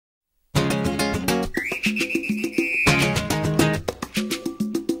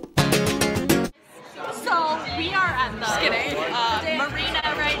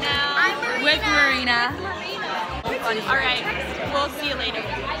funny. All right, we'll see you later.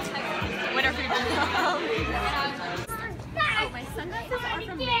 Winner for Oh, my sunglasses are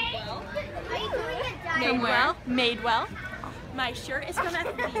from Madewell. Madewell? Madewell. My shirt is from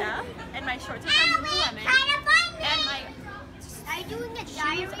Athena, and my shorts are from Lululemon. And my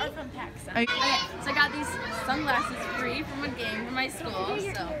shoes are from PacSun. Okay, so I got these sunglasses free from a game from my school.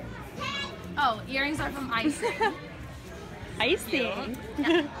 So, oh, earrings are from Icing. Icing.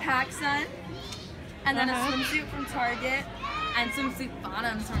 Yeah, PacSun, and then a swimsuit from Target, and swimsuit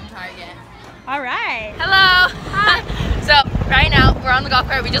bottoms from Target. All right. Hello. Hi. So right now we're on the golf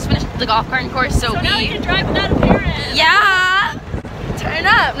cart. We just finished the golf carting course, so now you can drive without a parent. Yeah. Turn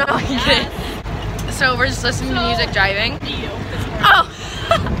up. No, you kidding. So we're just listening to music driving. Oh.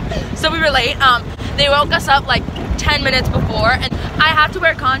 So we were late. They woke us up like 10 minutes before, and I have to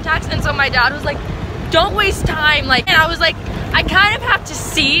wear contacts, and so my dad was like, "Don't waste time." Like, and I was like, I kind of have to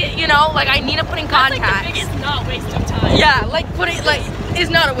see, you know, like I need to put in contacts. That's like the biggest not waste of time. Yeah, like putting like is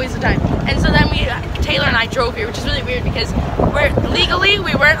not a waste of time. And so then Taylor and I drove here, which is really weird because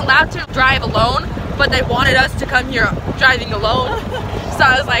we weren't allowed to drive alone, but they wanted us to come here driving alone. So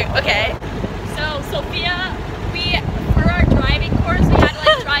I was like, okay. So Sophia, for our driving course, we had to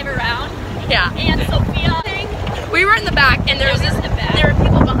like drive around. Yeah. And Sophia, we were in the back, and there were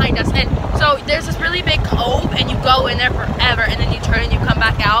people behind us, and so there's this really big cove, and you go in there forever, and then you turn and you come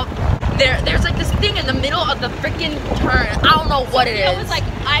back out. There's like this thing in the middle of the freaking turn. I don't know what it is. I was like,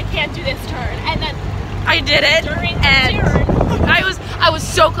 I can't do this turn, and then I did it, during the and turn, I was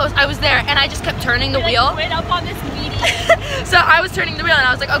so close. I was there, and I just kept turning the wheel. Went up on this median. So I was turning the wheel, and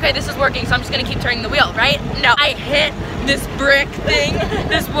I was like, okay, this is working, so I'm just gonna keep turning the wheel, right? No, I hit this brick thing,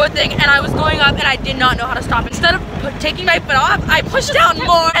 this wood thing, and I was going up, and I did not know how to stop. Instead of taking my foot off, I pushed down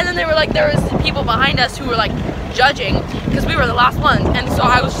more, and then they were like, there was people behind us who were like judging because we were the last ones, and so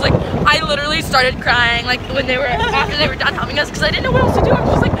I was just like, I literally started crying like when after they were done helping us because I didn't know what else to do. I was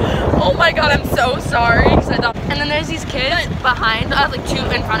just like, oh my god, I'm so sorry. And then there's these kids behind us, like two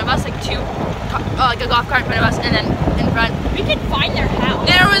in front of us, like like a golf cart in front of us, and then in front. We can find their house.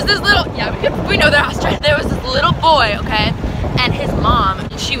 There was this little, we know their house, right? There was this little boy, okay, and his mom,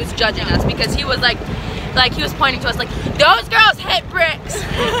 she was judging us because he was like he was pointing to us like, those girls hit bricks.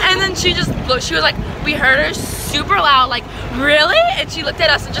 And then she was like, we heard her super loud, like, really? And she looked at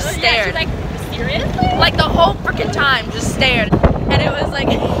us and just stared. Yeah, she's like, seriously? Like the whole freaking time, just stared. And it was like,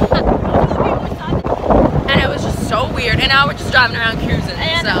 and it was just so weird. And now we're just driving around cruising.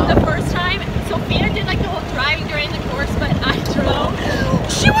 And so. The first time, Sophia did like the whole driving during the course, but I drove.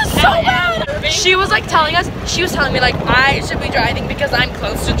 She was so bad. She was like she was telling me like I should be driving because I'm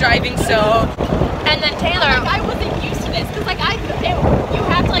close to driving, so. And then Taylor. Like, I wasn't used to this because like you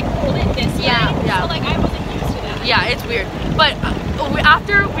have to like hold it this way. Yeah. So like I wasn't used to that. Yeah, it's weird. But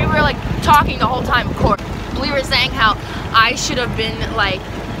after we were like talking the whole time, of course, we were saying how I should have been like,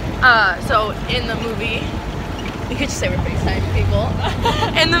 so in the movie, we could just say we're FaceTime people.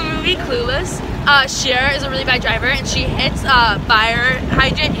 In the movie Clueless, Cher is a really bad driver, and she hits a fire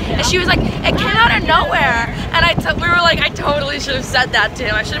hydrant, and she was like, it came out of nowhere. And we were like, I totally should have said that to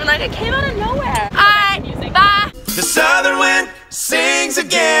him. I should have been like, it came out of nowhere. Alright, bye. The southern wind sings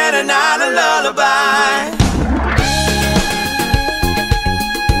again, and not a lullaby.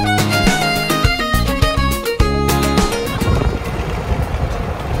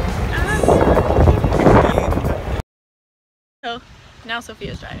 So now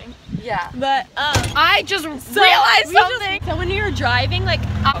Sophia's driving. Yeah. But I just realized something. So when we were driving, like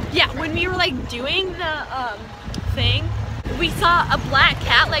when we were like doing the thing, we saw a black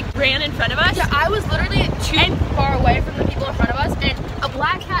cat like ran in front of us. Yeah, I was literally too far away from the people in front of us, and a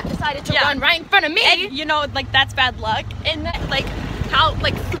black cat decided to run right in front of me. And you know, like that's bad luck. And then like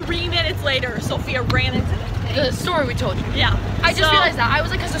 3 minutes later, Sophia ran into the story we told you. Yeah. I just realized that. I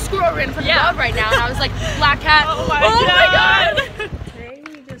was like, because a squirrel ran in front of the dog right now, and I was like, black cat. Oh my god. Today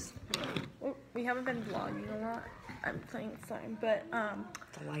we haven't been vlogging a lot. I'm playing slime, but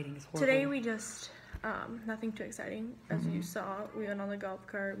The lighting is horrible. today we just nothing too exciting. As you saw, we went on the golf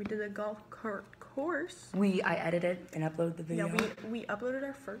cart. We did the golf cart course. I edited and uploaded the video. Yeah, we uploaded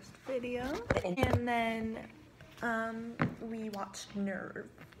our first video, and then we watched Nerve,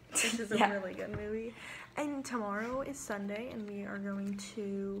 which is a really good movie. And tomorrow is Sunday, and we are going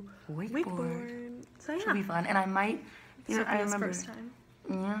to wakeboard. So yeah, Should be fun. And I might. I remember. first time.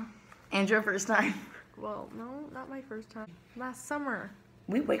 Yeah. Andrew, first time. Well, no, not my first time. Last summer.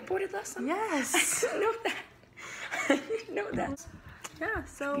 We wakeboarded last summer? Yes. I didn't know that. I didn't know that. Yeah,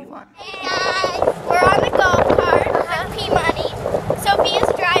 so. Hey guys, we're on the golf cart with P-Money.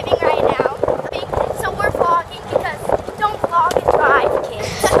 Sophia's driving right now. So we're vlogging because don't vlog and drive,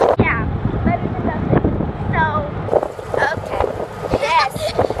 kids. Yeah, better than nothing. So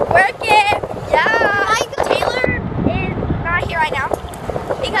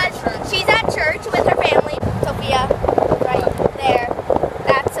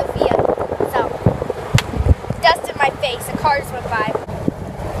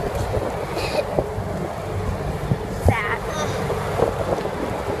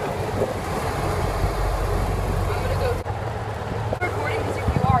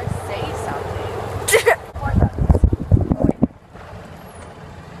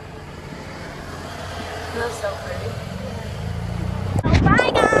That's so pretty.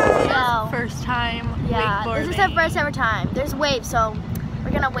 Bye guys! So, First time yeah, wakeboarding. this is our first ever time. There's waves, so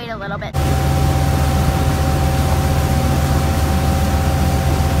we're gonna wait a little bit.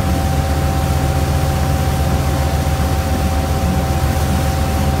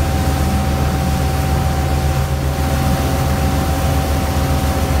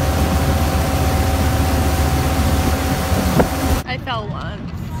 I fell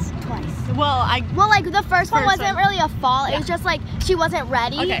once. Twice. Well, Like the first one First wasn't one. really a fall. It was just like she wasn't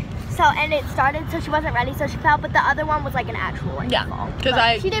ready. Okay. So and it started, so she wasn't ready, so she fell. But the other one was like an actual fall. because But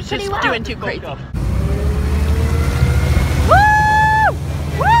I she did was pretty just well. doing too crazy. Woo!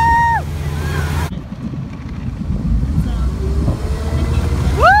 Woo!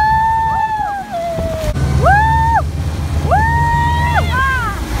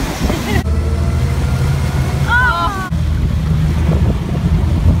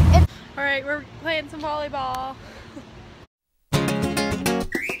 All right, we're playing some volleyball.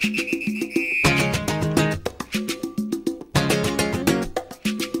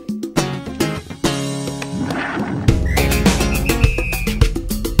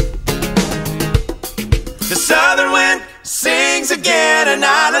 The southern wind sings again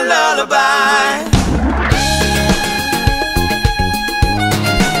another lullaby.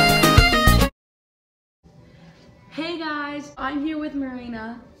 Hey guys, I'm here with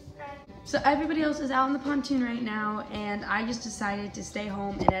Marina. So everybody else is out on the pontoon right now, and I just decided to stay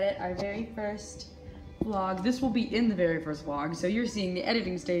home and edit our very first vlog. This will be in the very first vlog, so you're seeing the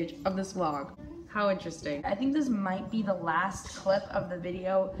editing stage of this vlog. How interesting. I think this might be the last clip of the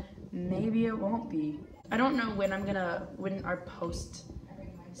video. Maybe it won't be. I don't know when our post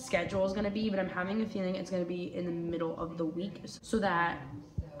schedule is gonna be, but I'm having a feeling it's gonna be in the middle of the week so that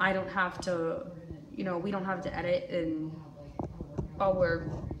I don't have to, we don't have to edit and while we're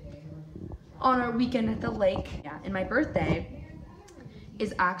on our weekend at the lake. Yeah, and my birthday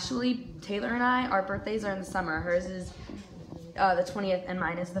is actually, Taylor and our birthdays are in the summer. Hers is the 20th and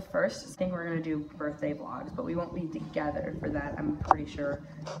mine is the 1st. I think we're gonna do birthday vlogs, but we won't be together for that, I'm pretty sure.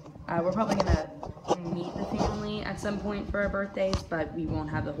 We're probably gonna meet the family at some point for our birthdays, but we won't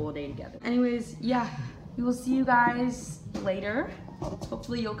have the whole day together. Anyways, yeah, we will see you guys later.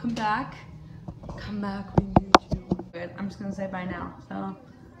 Hopefully you'll come back. Come back, we need you. Good, I'm just gonna say bye now, so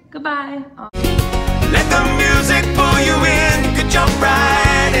goodbye. Let the music pull you in, could jump right